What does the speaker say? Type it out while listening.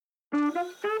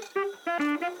Welcome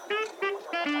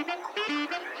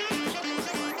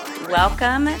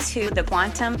to the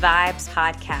Quantum Vibes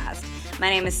podcast. My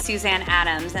name is Suzanne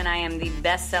Adams, and I am the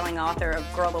best-selling author of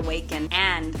Girl Awaken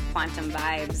and Quantum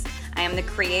Vibes. I am the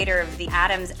creator of the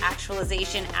Adams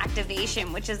Actualization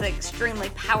Activation, which is an extremely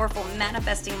powerful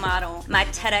manifesting model. My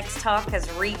TEDx talk has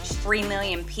reached 3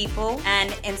 million people,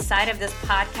 and inside of this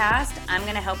podcast, I'm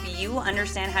going to help you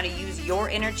understand how to use your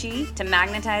energy to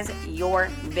magnetize your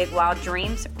big, wild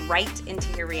dreams right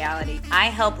into your reality. I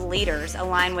help leaders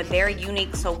align with their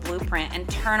unique soul blueprint and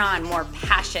turn on more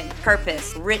passion,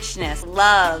 purpose, richness,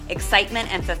 love,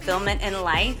 excitement, and fulfillment in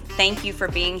life. Thank you for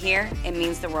being here. It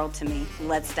means the world to me.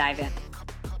 Let's dive in.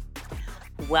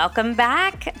 Welcome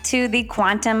back to the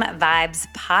Quantum Vibes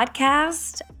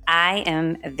podcast. I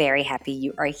am very happy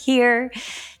you are here.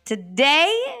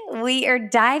 Today, we are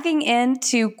diving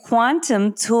into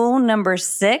quantum tool number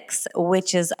 6,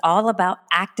 which is all about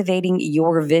activating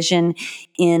your vision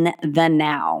in the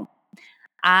now.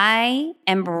 I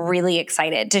am really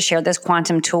excited to share this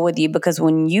quantum tool with you because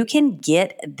when you can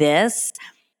get this,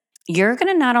 you're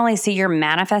going to not only see your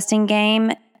manifesting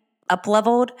game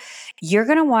up-leveled, you're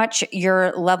going to watch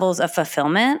your levels of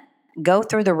fulfillment go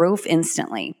through the roof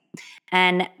instantly.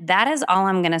 And that is all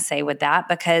I'm going to say with that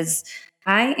because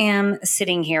I am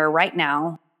sitting here right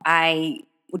now. I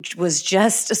was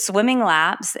just swimming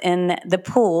laps in the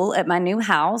pool at my new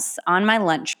house on my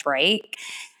lunch break.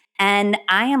 And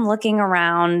I am looking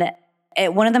around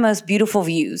at one of the most beautiful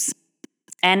views.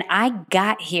 And I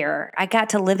got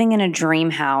to living in a dream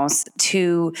house,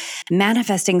 to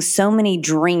manifesting so many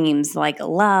dreams like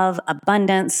love,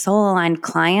 abundance, soul-aligned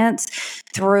clients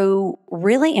through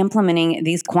really implementing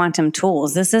these quantum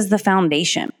tools. This is the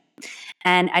foundation.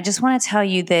 And I just want to tell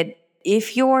you that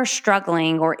if you're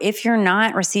struggling or if you're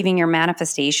not receiving your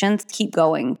manifestations, keep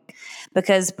going.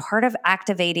 Because part of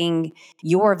activating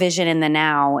your vision in the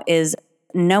now is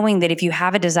knowing that if you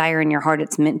have a desire in your heart,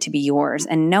 it's meant to be yours.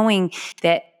 And knowing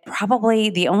that probably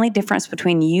the only difference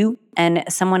between you and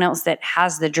someone else that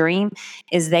has the dream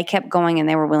is they kept going and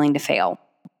they were willing to fail.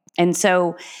 And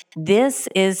so this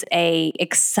is a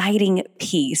exciting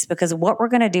piece because what we're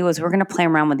going to do is we're going to play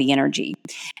around with the energy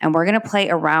and we're going to play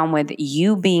around with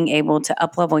you being able to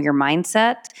uplevel your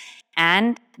mindset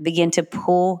and begin to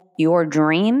pull your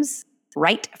dreams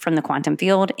right from the quantum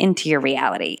field into your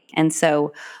reality. And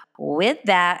so with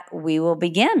that, we will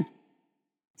begin.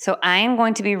 So I am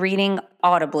going to be reading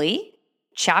audibly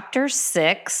chapter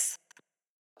 6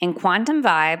 in Quantum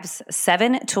Vibes,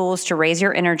 7 tools to raise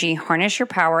your energy, harness your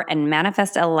power, and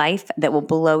manifest a life that will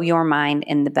blow your mind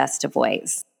in the best of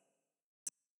ways.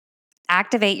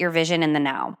 Activate your vision in the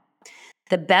now.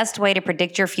 The best way to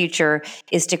predict your future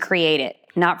is to create it,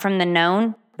 not from the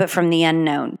known, but from the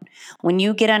unknown. When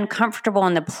you get uncomfortable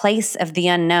in the place of the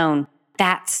unknown,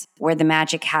 that's where the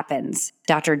magic happens.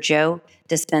 Dr. Joe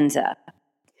Dispenza.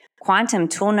 Quantum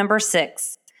tool number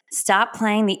 6. Stop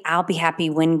playing the I'll be happy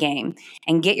win game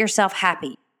and get yourself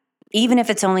happy, even if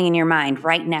it's only in your mind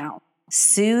right now.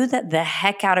 Soothe the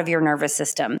heck out of your nervous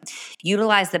system.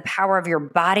 Utilize the power of your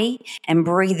body and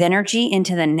breathe energy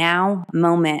into the now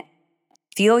moment.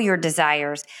 Feel your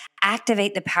desires.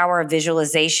 Activate the power of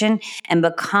visualization and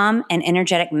become an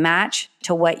energetic match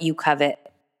to what you covet.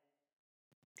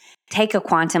 Take a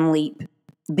quantum leap.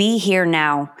 Be here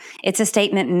now. It's a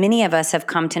statement many of us have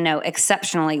come to know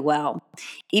exceptionally well,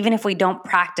 even if we don't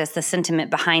practice the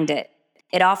sentiment behind it.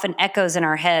 It often echoes in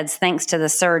our heads thanks to the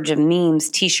surge of memes,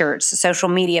 t-shirts, social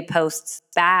media posts,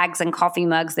 bags, and coffee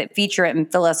mugs that feature it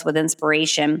and fill us with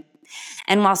inspiration.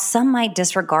 And while some might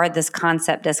disregard this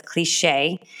concept as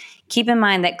cliche, keep in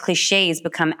mind that cliches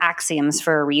become axioms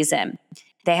for a reason.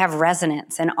 They have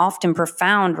resonance, and often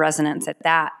profound resonance at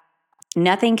that.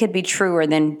 Nothing could be truer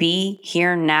than be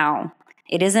here now.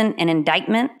 It isn't an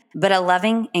indictment, but a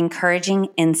loving, encouraging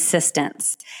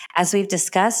insistence. As we've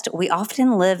discussed, we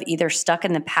often live either stuck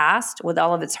in the past with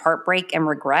all of its heartbreak and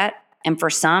regret, and for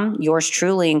some, yours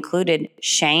truly included,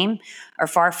 shame, or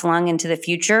far flung into the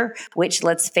future, which,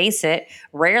 let's face it,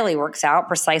 rarely works out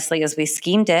precisely as we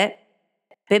schemed it.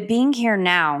 But being here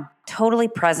now, totally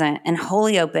present and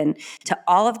wholly open to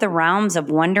all of the realms of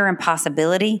wonder and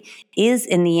possibility is,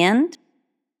 in the end,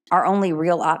 our only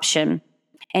real option.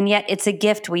 And yet it's a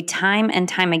gift we time and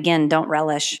time again don't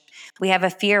relish. We have a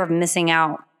fear of missing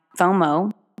out,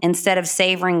 FOMO, instead of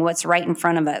savoring what's right in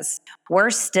front of us.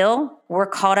 Worse still, we're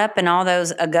caught up in all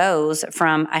those agos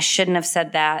from I shouldn't have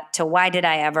said that to why did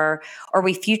I ever, or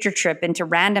we future trip into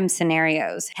random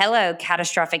scenarios. Hello,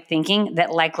 catastrophic thinking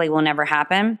that likely will never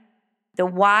happen. The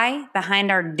why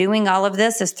behind our doing all of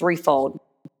this is threefold.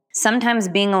 Sometimes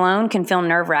being alone can feel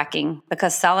nerve-wracking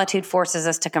because solitude forces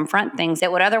us to confront things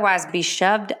that would otherwise be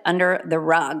shoved under the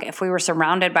rug if we were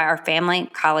surrounded by our family,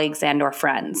 colleagues, and or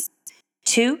friends.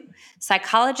 2,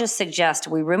 psychologists suggest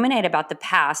we ruminate about the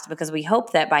past because we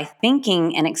hope that by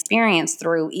thinking an experience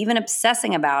through, even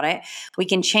obsessing about it, we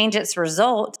can change its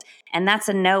result, and that's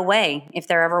a no way if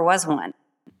there ever was one.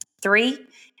 3,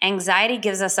 anxiety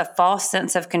gives us a false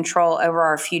sense of control over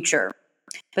our future.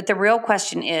 But the real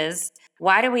question is,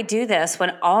 why do we do this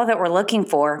when all that we're looking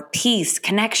for, peace,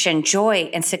 connection, joy,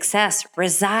 and success,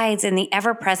 resides in the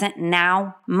ever-present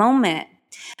now moment?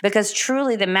 Because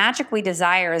truly the magic we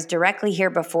desire is directly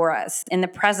here before us, in the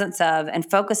presence of and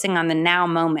focusing on the now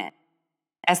moment.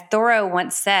 As Thoreau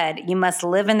once said, you must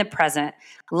live in the present,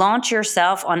 launch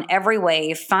yourself on every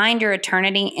wave, find your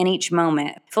eternity in each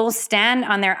moment. Fools stand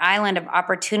on their island of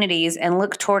opportunities and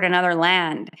look toward another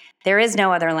land. There is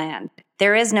no other land.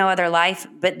 There is no other life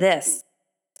but this.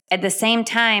 At the same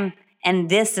time, and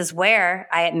this is where,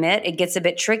 I admit, it gets a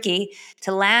bit tricky,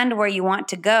 to land where you want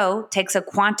to go takes a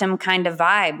quantum kind of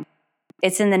vibe.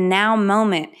 It's in the now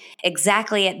moment,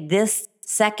 exactly at this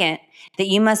second, that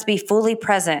you must be fully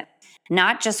present,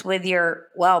 not just with your,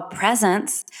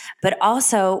 presence, but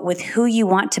also with who you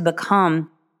want to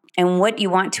become and what you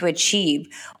want to achieve,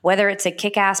 whether it's a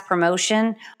kick-ass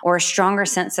promotion or a stronger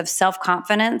sense of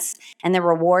self-confidence and the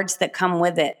rewards that come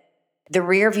with it. The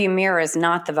rearview mirror is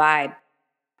not the vibe.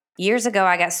 Years ago,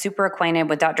 I got super acquainted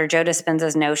with Dr. Joe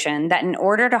Dispenza's notion that in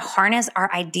order to harness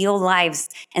our ideal lives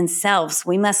and selves,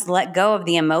 we must let go of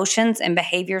the emotions and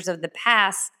behaviors of the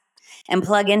past and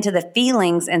plug into the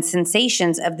feelings and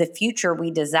sensations of the future we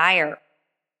desire.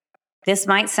 This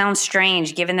might sound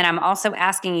strange, given that I'm also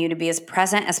asking you to be as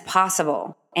present as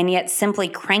possible, and yet simply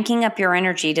cranking up your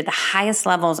energy to the highest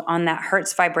levels on that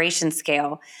Hertz vibration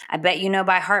scale, I bet you know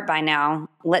by heart by now,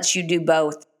 lets you do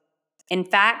both. In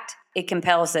fact, it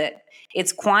compels it.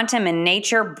 It's quantum in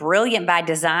nature, brilliant by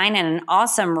design, and an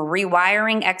awesome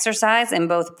rewiring exercise in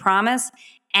both promise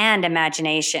and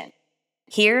imagination.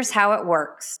 Here's how it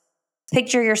works.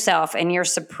 Picture yourself in your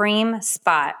supreme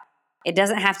spot. It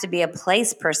doesn't have to be a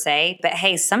place per se, but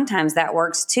hey, sometimes that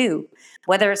works too.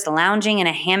 Whether it's lounging in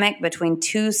a hammock between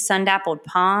 2 sun-dappled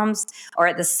palms or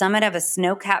at the summit of a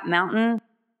snow-capped mountain,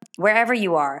 wherever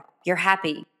you are, you're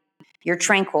happy, you're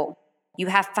tranquil, you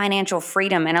have financial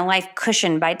freedom and a life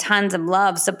cushioned by tons of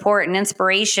love, support, and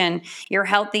inspiration. You're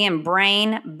healthy in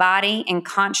brain, body, and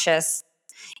conscious.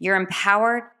 You're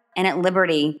empowered and at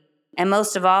liberty. And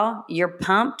most of all, you're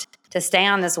pumped to stay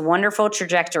on this wonderful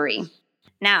trajectory.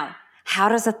 Now, how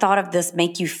does the thought of this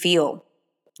make you feel?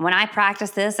 When I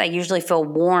practice this, I usually feel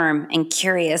warm and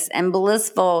curious and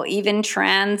blissful, even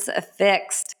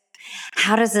transfixed.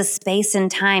 How does this space and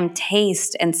time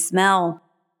taste and smell?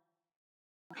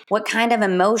 What kind of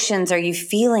emotions are you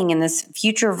feeling in this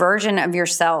future version of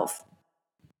yourself?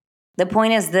 The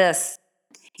point is this.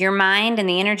 Your mind and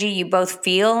the energy you both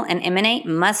feel and emanate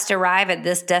must arrive at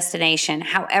this destination,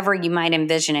 however you might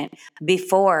envision it,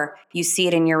 before you see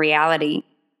it in your reality.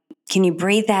 Can you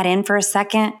breathe that in for a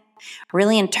second?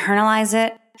 Really internalize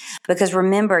it? Because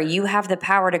remember, you have the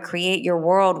power to create your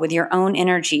world with your own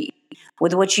energy,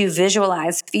 with what you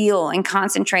visualize, feel, and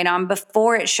concentrate on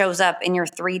before it shows up in your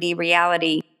 3D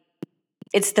reality.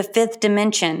 It's the 5th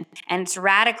dimension, and it's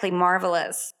radically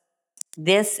marvelous.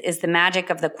 This is the magic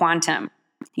of the quantum.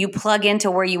 You plug into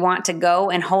where you want to go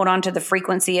and hold on to the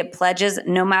frequency it pledges,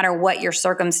 no matter what your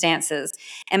circumstances.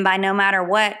 And by no matter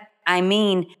what, I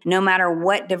mean no matter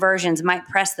what diversions might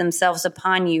press themselves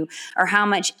upon you, or how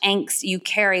much angst you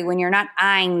carry when you're not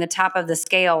eyeing the top of the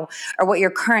scale, or what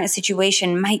your current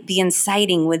situation might be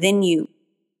inciting within you.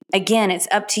 Again, it's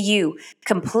up to you,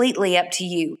 completely up to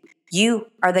you.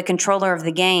 You are the controller of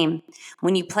the game.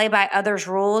 When you play by others'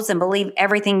 rules and believe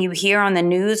everything you hear on the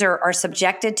news or are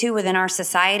subjected to within our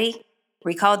society,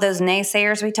 recall those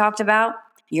naysayers we talked about?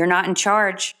 You're not in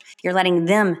charge. You're letting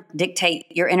them dictate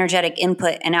your energetic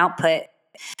input and output.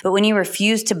 But when you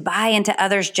refuse to buy into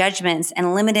others' judgments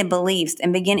and limited beliefs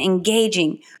and begin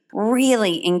engaging,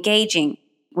 really engaging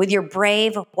with your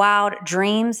brave, wild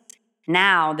dreams,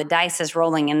 now the dice is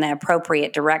rolling in the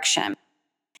appropriate direction.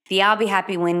 The I'll Be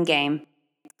Happy Win game.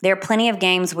 There are plenty of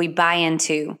games we buy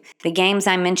into. The games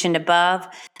I mentioned above,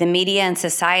 the media and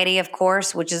society, of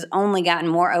course, which has only gotten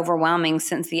more overwhelming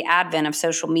since the advent of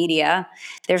social media.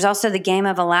 There's also the game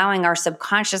of allowing our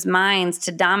subconscious minds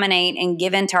to dominate and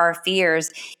give in to our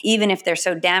fears, even if they're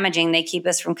so damaging they keep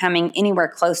us from coming anywhere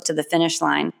close to the finish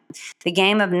line. The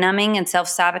game of numbing and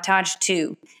self-sabotage,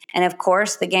 too. And of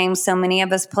course, the game so many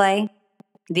of us play,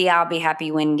 the I'll Be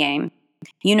Happy Win game.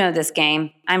 You know this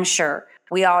game, I'm sure.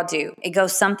 We all do. It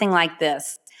goes something like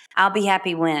this. I'll be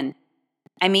happy when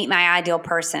I meet my ideal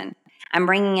person. I'm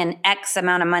bringing in X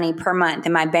amount of money per month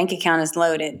and my bank account is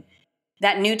loaded.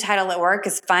 That new title at work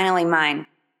is finally mine.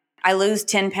 I lose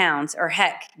 10 pounds, or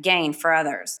heck, gain for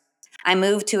others. I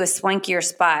move to a swankier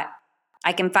spot.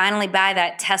 I can finally buy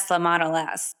that Tesla Model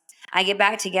S. I get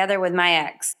back together with my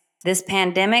ex. This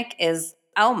pandemic is,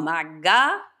 oh my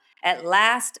God, at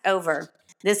last over.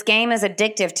 This game is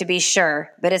addictive to be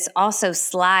sure, but it's also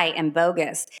sly and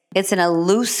bogus. It's an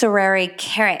illusory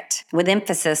carrot with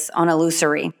emphasis on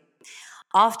illusory.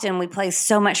 Often we place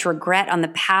so much regret on the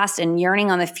past and yearning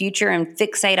on the future and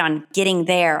fixate on getting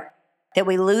there that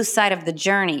we lose sight of the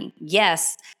journey,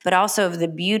 yes, but also of the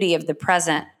beauty of the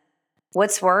present.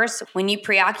 What's worse, when you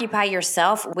preoccupy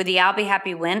yourself with the I'll be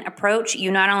happy when approach,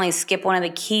 you not only skip one of the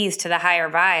keys to the higher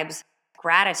vibes,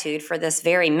 gratitude for this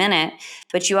very minute,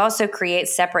 but you also create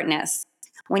separateness.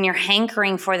 When you're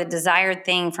hankering for the desired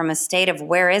thing from a state of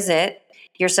where is it,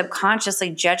 you're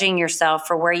subconsciously judging yourself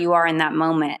for where you are in that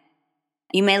moment.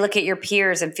 You may look at your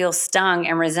peers and feel stung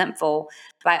and resentful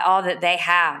by all that they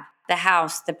have. The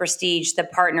house, the prestige, the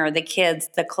partner, the kids,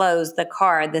 the clothes, the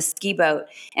car, the ski boat,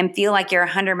 and feel like you're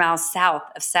 100 miles south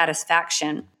of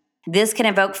satisfaction. This can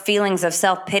evoke feelings of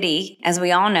self-pity, as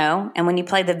we all know, and when you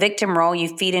play the victim role,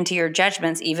 you feed into your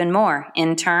judgments even more.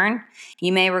 In turn,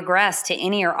 you may regress to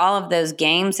any or all of those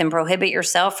games and prohibit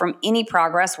yourself from any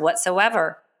progress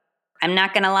whatsoever. I'm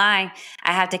not going to lie,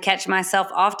 I have to catch myself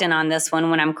often on this one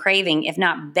when I'm craving, if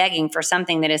not begging, for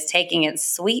something that is taking its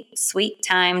sweet, sweet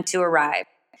time to arrive.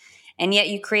 And yet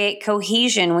you create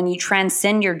cohesion when you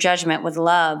transcend your judgment with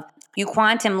love. You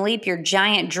quantum leap your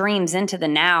giant dreams into the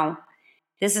now.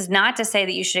 This is not to say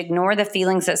that you should ignore the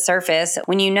feelings that surface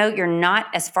when you know you're not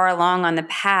as far along on the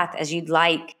path as you'd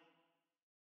like.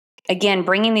 Again,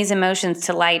 bringing these emotions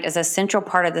to light is a central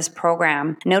part of this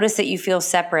program. Notice that you feel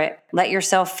separate. Let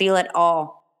yourself feel it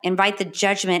all. Invite the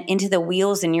judgment into the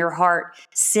wheels in your heart.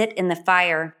 Sit in the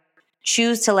fire.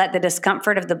 Choose to let the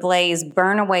discomfort of the blaze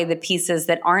burn away the pieces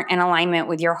that aren't in alignment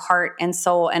with your heart and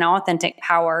soul and authentic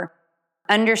power.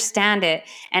 Understand it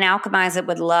and alchemize it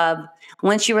with love.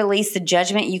 Once you release the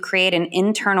judgment, you create an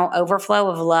internal overflow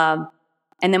of love.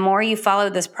 And the more you follow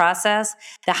this process,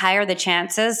 the higher the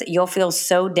chances you'll feel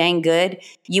so dang good,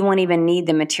 you won't even need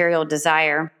the material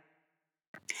desire.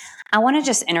 I want to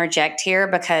just interject here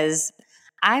because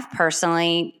I've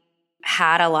personally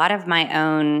had a lot of my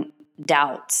own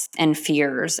doubts and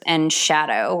fears and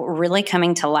shadow really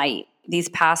coming to light these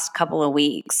past couple of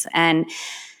weeks. And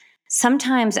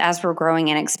sometimes as we're growing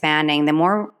and expanding, the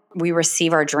more we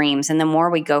receive our dreams and the more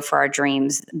we go for our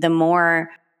dreams, the more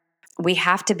we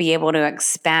have to be able to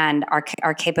expand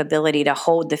our capability to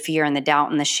hold the fear and the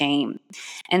doubt and the shame.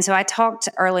 And so I talked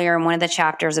earlier in one of the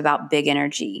chapters about big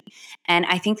energy. And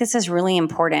I think this is really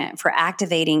important for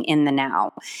activating in the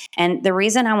now. And the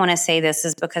reason I want to say this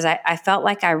is because I felt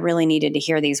like I really needed to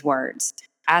hear these words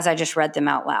as I just read them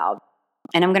out loud.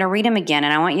 And I'm going to read them again,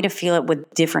 and I want you to feel it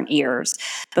with different ears,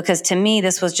 because to me,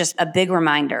 this was just a big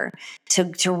reminder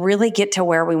to really get to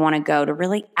where we want to go, to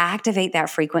really activate that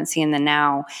frequency in the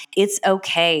now. It's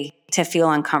okay to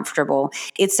feel uncomfortable.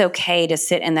 It's okay to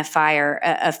sit in the fire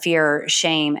of fear,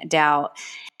 shame, doubt.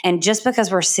 And just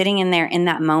because we're sitting in there in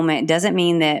that moment doesn't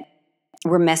mean that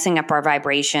we're messing up our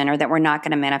vibration or that we're not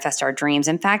going to manifest our dreams.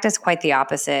 In fact, it's quite the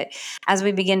opposite. As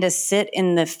we begin to sit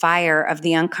in the fire of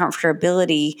the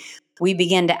uncomfortability, we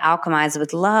begin to alchemize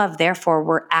with love. Therefore,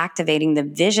 we're activating the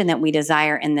vision that we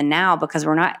desire in the now because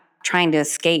we're not trying to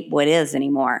escape what is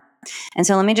anymore. And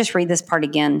so let me just read this part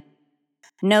again.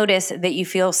 Notice that you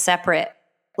feel separate.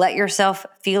 Let yourself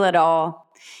feel it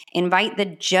all. Invite the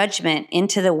judgment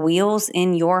into the wheels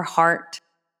in your heart.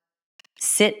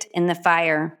 Sit in the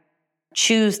fire.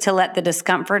 Choose to let the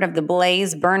discomfort of the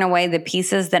blaze burn away the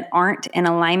pieces that aren't in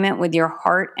alignment with your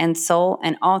heart and soul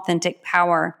and authentic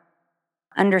power.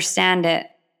 Understand it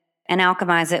and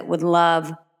alchemize it with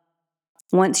love.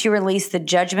 Once you release the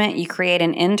judgment, you create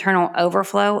an internal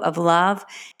overflow of love.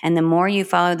 And the more you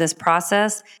follow this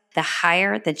process, the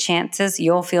higher the chances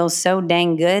you'll feel so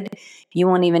dang good, you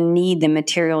won't even need the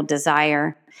material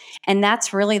desire. And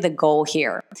that's really the goal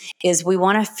here, is we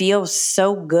want to feel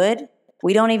so good.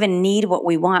 We don't even need what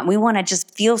we want. We want to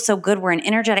just feel so good. We're an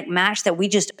energetic match that we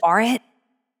just are it.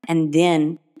 And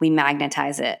then we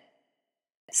magnetize it.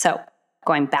 So,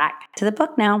 going back to the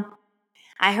book now.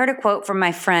 I heard a quote from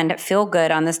my friend Phil Good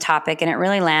on this topic, and it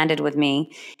really landed with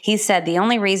me. He said, the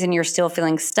only reason you're still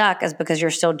feeling stuck is because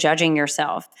you're still judging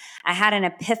yourself. I had an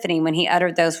epiphany when he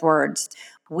uttered those words.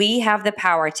 We have the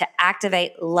power to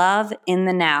activate love in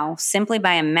the now simply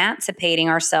by emancipating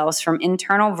ourselves from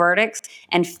internal verdicts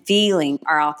and feeling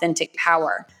our authentic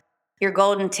power. Your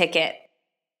golden ticket.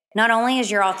 Not only is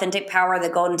your authentic power the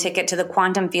golden ticket to the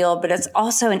quantum field, but it's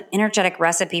also an energetic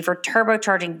recipe for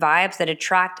turbocharging vibes that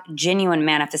attract genuine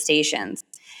manifestations.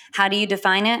 How do you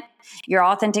define it? Your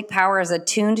authentic power is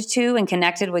attuned to and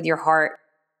connected with your heart.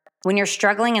 When you're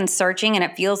struggling and searching and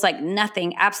it feels like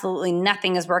nothing, absolutely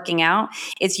nothing is working out,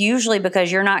 it's usually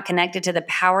because you're not connected to the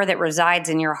power that resides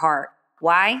in your heart.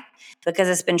 Why? Because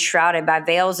it's been shrouded by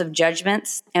veils of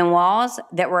judgments and walls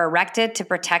that were erected to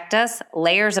protect us,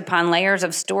 layers upon layers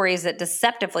of stories that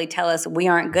deceptively tell us we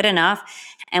aren't good enough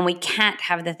and we can't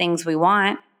have the things we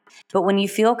want. But when you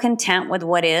feel content with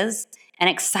what is and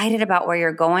excited about where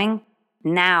you're going,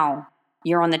 now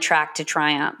you're on the track to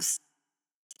triumphs.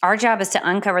 Our job is to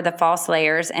uncover the false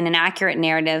layers and inaccurate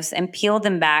narratives and peel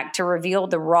them back to reveal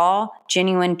the raw,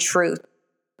 genuine truth.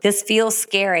 This feels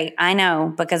scary, I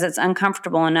know, because it's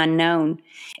uncomfortable and unknown.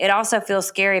 It also feels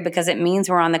scary because it means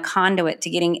we're on the conduit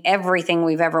to getting everything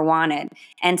we've ever wanted.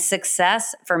 And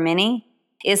success, for many,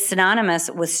 is synonymous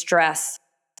with stress,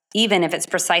 even if it's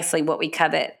precisely what we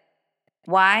covet.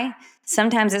 Why?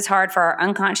 Sometimes it's hard for our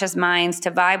unconscious minds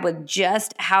to vibe with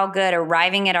just how good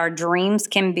arriving at our dreams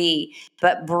can be,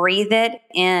 but breathe it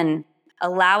in.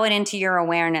 Allow it into your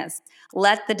awareness.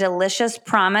 Let the delicious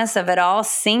promise of it all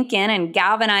sink in and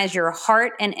galvanize your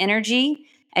heart and energy,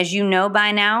 as you know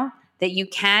by now that you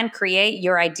can create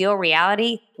your ideal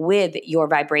reality with your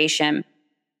vibration.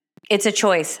 It's a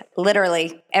choice,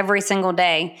 literally, every single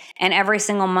day and every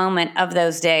single moment of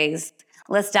those days.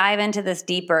 Let's dive into this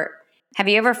deeper. Have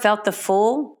you ever felt the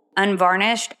full,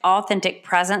 unvarnished, authentic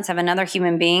presence of another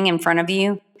human being in front of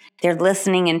you? They're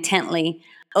listening intently,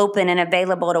 open and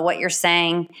available to what you're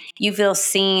saying. You feel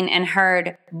seen and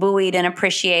heard, buoyed and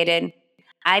appreciated.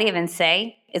 I'd even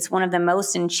say it's one of the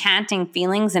most enchanting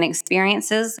feelings and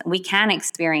experiences we can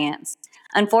experience.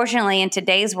 Unfortunately, in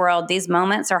today's world, these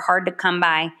moments are hard to come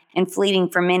by and fleeting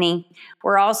for many.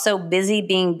 We're all so busy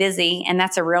being busy, and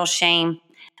that's a real shame.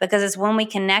 Because it's when we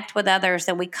connect with others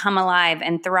that we come alive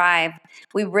and thrive.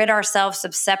 We rid ourselves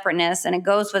of separateness, and it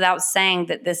goes without saying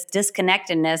that this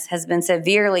disconnectedness has been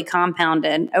severely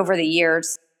compounded over the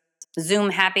years. Zoom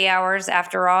happy hours,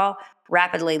 after all,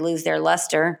 rapidly lose their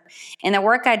luster. In the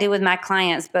work I do with my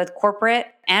clients, both corporate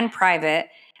and private,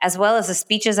 as well as the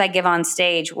speeches I give on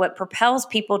stage, what propels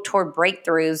people toward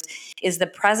breakthroughs is the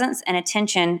presence and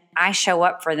attention I show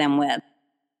up for them with.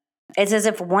 It's as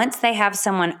if once they have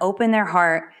someone open their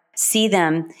heart, see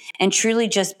them, and truly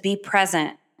just be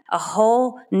present, a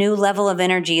whole new level of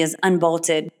energy is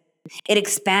unbolted. It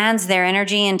expands their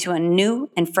energy into a new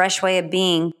and fresh way of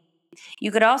being.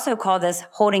 You could also call this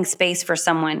holding space for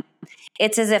someone.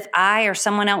 It's as if I or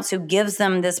someone else who gives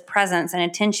them this presence and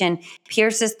attention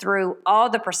pierces through all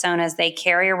the personas they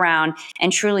carry around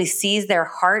and truly sees their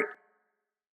heart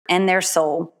and their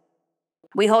soul.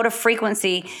 We hold a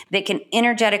frequency that can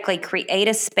energetically create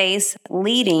a space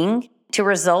leading to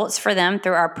results for them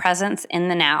through our presence in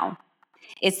the now.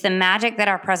 It's the magic that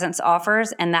our presence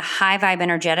offers and the high vibe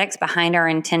energetics behind our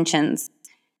intentions.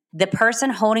 The person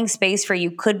holding space for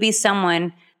you could be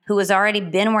someone who has already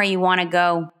been where you want to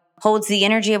go, holds the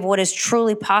energy of what is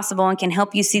truly possible, and can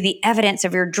help you see the evidence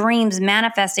of your dreams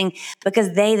manifesting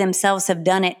because they themselves have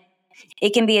done it.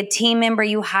 It can be a team member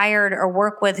you hired or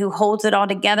work with who holds it all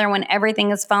together when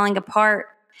everything is falling apart.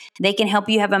 They can help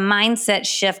you have a mindset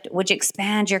shift, which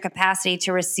expands your capacity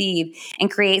to receive and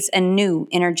creates a new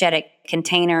energetic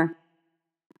container.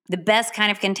 The best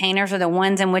kind of containers are the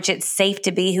ones in which it's safe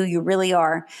to be who you really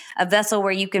are, a vessel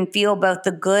where you can feel both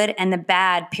the good and the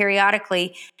bad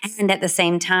periodically and at the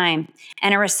same time,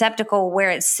 and a receptacle where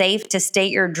it's safe to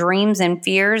state your dreams and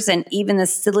fears and even the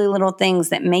silly little things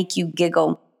that make you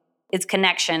giggle. It's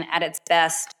connection at its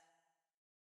best.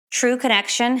 True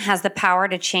connection has the power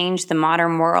to change the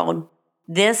modern world.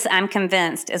 This, I'm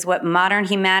convinced, is what modern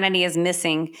humanity is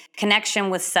missing. Connection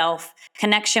with self,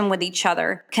 connection with each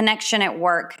other, connection at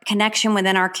work, connection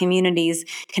within our communities,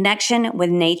 connection with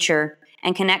nature,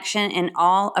 and connection in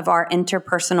all of our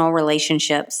interpersonal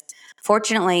relationships.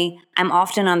 Fortunately, I'm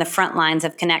often on the front lines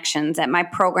of connections at my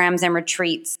programs and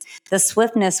retreats. The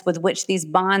swiftness with which these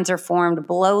bonds are formed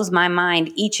blows my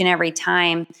mind each and every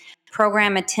time.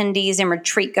 Program attendees and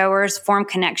retreat goers form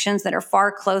connections that are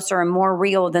far closer and more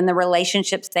real than the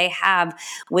relationships they have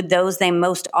with those they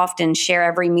most often share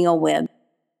every meal with.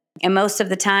 And most of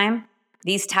the time,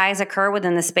 these ties occur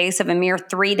within the space of a mere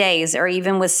 3 days, or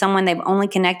even with someone they've only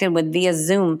connected with via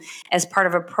Zoom as part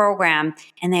of a program,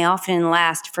 and they often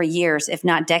last for years, if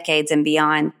not decades and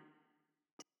beyond.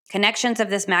 Connections of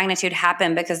this magnitude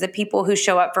happen because the people who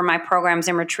show up for my programs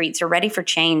and retreats are ready for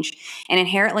change and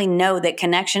inherently know that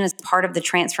connection is part of the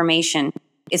transformation,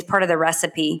 is part of the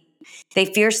recipe. They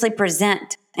fiercely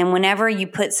present. And whenever you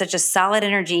put such a solid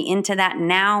energy into that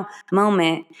now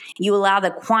moment, you allow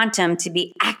the quantum to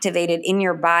be activated in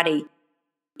your body.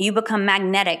 You become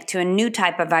magnetic to a new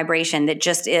type of vibration that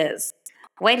just is.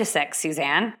 Wait a sec,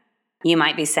 Suzanne. You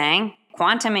might be saying,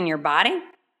 quantum in your body?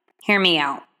 Hear me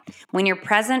out. When you're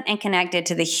present and connected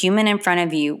to the human in front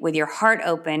of you with your heart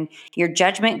open, your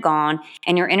judgment gone,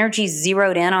 and your energy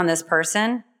zeroed in on this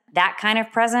person, that kind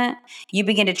of present, you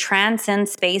begin to transcend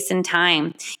space and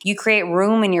time. You create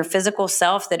room in your physical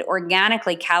self that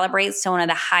organically calibrates to one of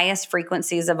the highest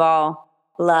frequencies of all,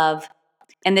 love.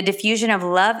 And the diffusion of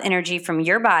love energy from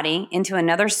your body into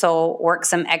another soul works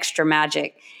some extra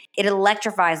magic. It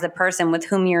electrifies the person with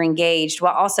whom you're engaged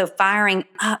while also firing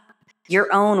up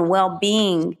your own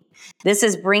well-being. This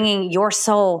is bringing your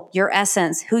soul, your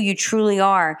essence, who you truly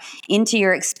are, into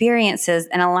your experiences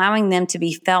and allowing them to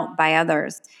be felt by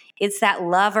others. It's that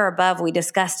love or above we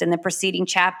discussed in the preceding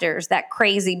chapters, that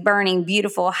crazy, burning,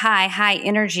 beautiful, high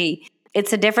energy.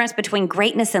 It's the difference between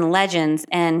greatness and legends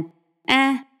and,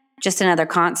 just another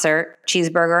concert,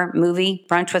 cheeseburger, movie,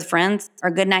 brunch with friends,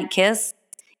 or goodnight kiss.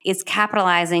 It's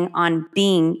capitalizing on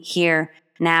being here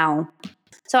now.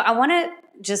 So I want to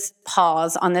just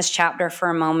pause on this chapter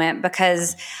for a moment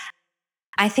because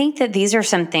I think that these are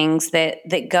some things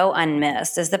that go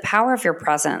unmissed, is the power of your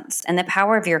presence and the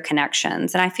power of your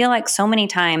connections. And I feel like so many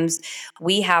times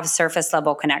we have surface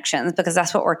level connections because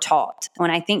that's what we're taught. When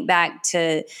I think back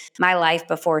to my life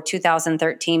before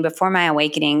 2013, before my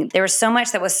awakening, there was so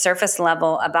much that was surface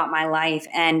level about my life.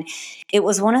 And it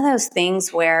was one of those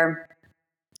things where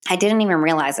I didn't even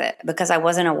realize it because I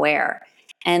wasn't aware.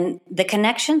 And the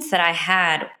connections that I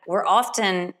had were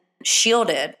often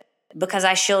shielded because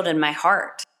I shielded my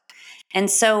heart. And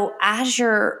so as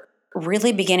you're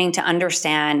really beginning to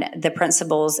understand the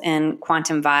principles in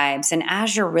quantum vibes, and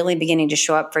as you're really beginning to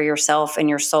show up for yourself and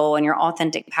your soul and your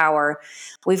authentic power,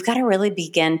 we've got to really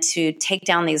begin to take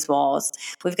down these walls.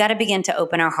 We've got to begin to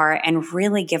open our heart and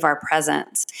really give our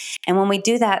presence. And when we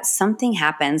do that, something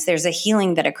happens. There's a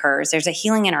healing that occurs. There's a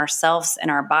healing in ourselves and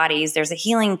our bodies. There's a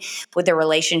healing with the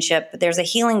relationship. There's a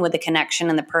healing with the connection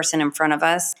and the person in front of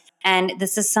us. And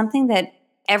this is something that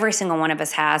every single one of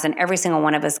us has and every single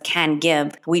one of us can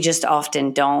give. We just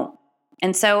often don't.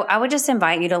 And so I would just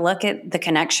invite you to look at the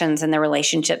connections and the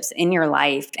relationships in your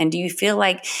life. And do you feel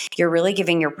like you're really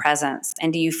giving your presence?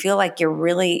 And do you feel like you're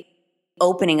really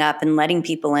opening up and letting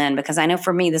people in? Because I know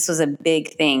for me, this was a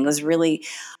big thing, was really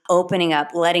opening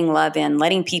up, letting love in,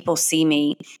 letting people see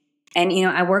me. And,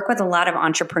 I work with a lot of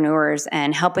entrepreneurs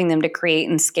and helping them to create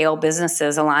and scale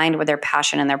businesses aligned with their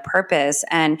passion and their purpose.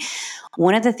 And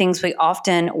one of the things we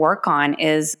often work on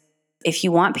is if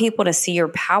you want people to see your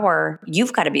power,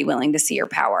 you've got to be willing to see your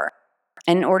power.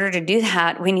 And in order to do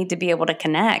that, we need to be able to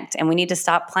connect and we need to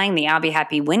stop playing the I'll be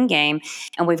happy win game.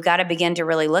 And we've got to begin to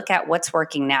really look at what's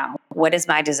working now. What is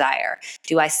my desire?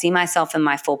 Do I see myself in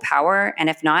my full power? And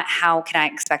if not, how can I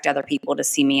expect other people to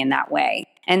see me in that way?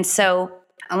 And so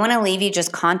I want to leave you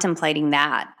just contemplating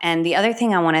that. And the other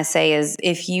thing I want to say is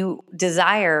if you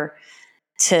desire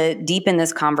to deepen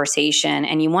this conversation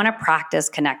and you want to practice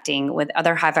connecting with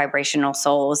other high vibrational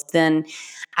souls, then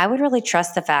I would really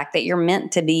trust the fact that you're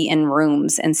meant to be in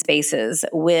rooms and spaces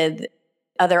with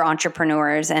other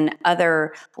entrepreneurs and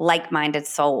other like-minded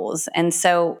souls. And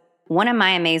so one of my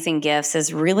amazing gifts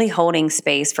is really holding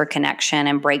space for connection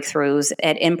and breakthroughs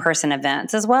at in-person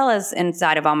events, as well as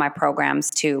inside of all my programs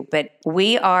too. But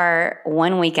we are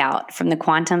 1 week out from the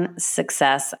Quantum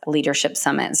Success Leadership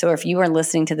Summit. So if you are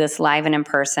listening to this live and in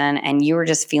person and you are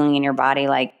just feeling in your body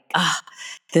like,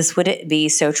 this would be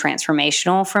so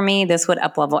transformational for me, this would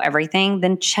up-level everything,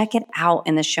 then check it out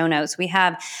in the show notes. We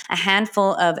have a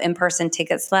handful of in-person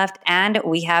tickets left and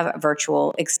we have a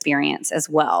virtual experience as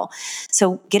well.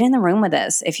 So get in the room with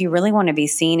us if you really want to be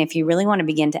seen, if you really want to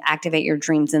begin to activate your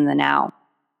dreams in the now.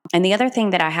 And the other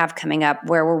thing that I have coming up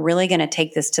where we're really going to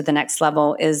take this to the next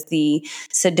level is the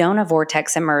Sedona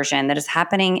Vortex Immersion that is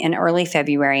happening in early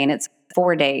February. And it's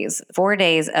 4 days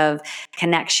of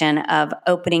connection, of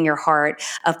opening your heart,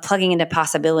 of plugging into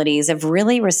possibilities, of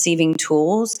really receiving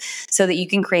tools so that you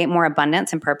can create more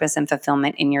abundance and purpose and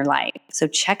fulfillment in your life. So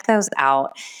check those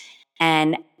out.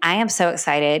 And I am so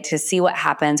excited to see what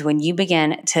happens when you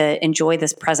begin to enjoy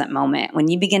this present moment, when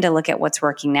you begin to look at what's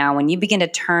working now, when you begin to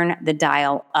turn the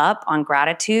dial up on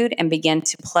gratitude and begin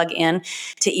to plug in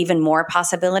to even more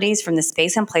possibilities from the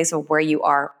space and place of where you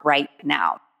are right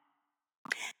now.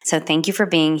 So thank you for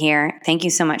being here. Thank you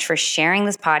so much for sharing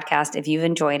this podcast if you've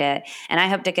enjoyed it. And I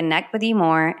hope to connect with you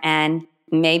more and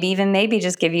maybe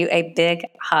just give you a big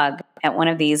hug at one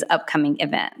of these upcoming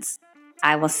events.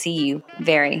 I will see you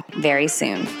very, very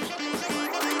soon.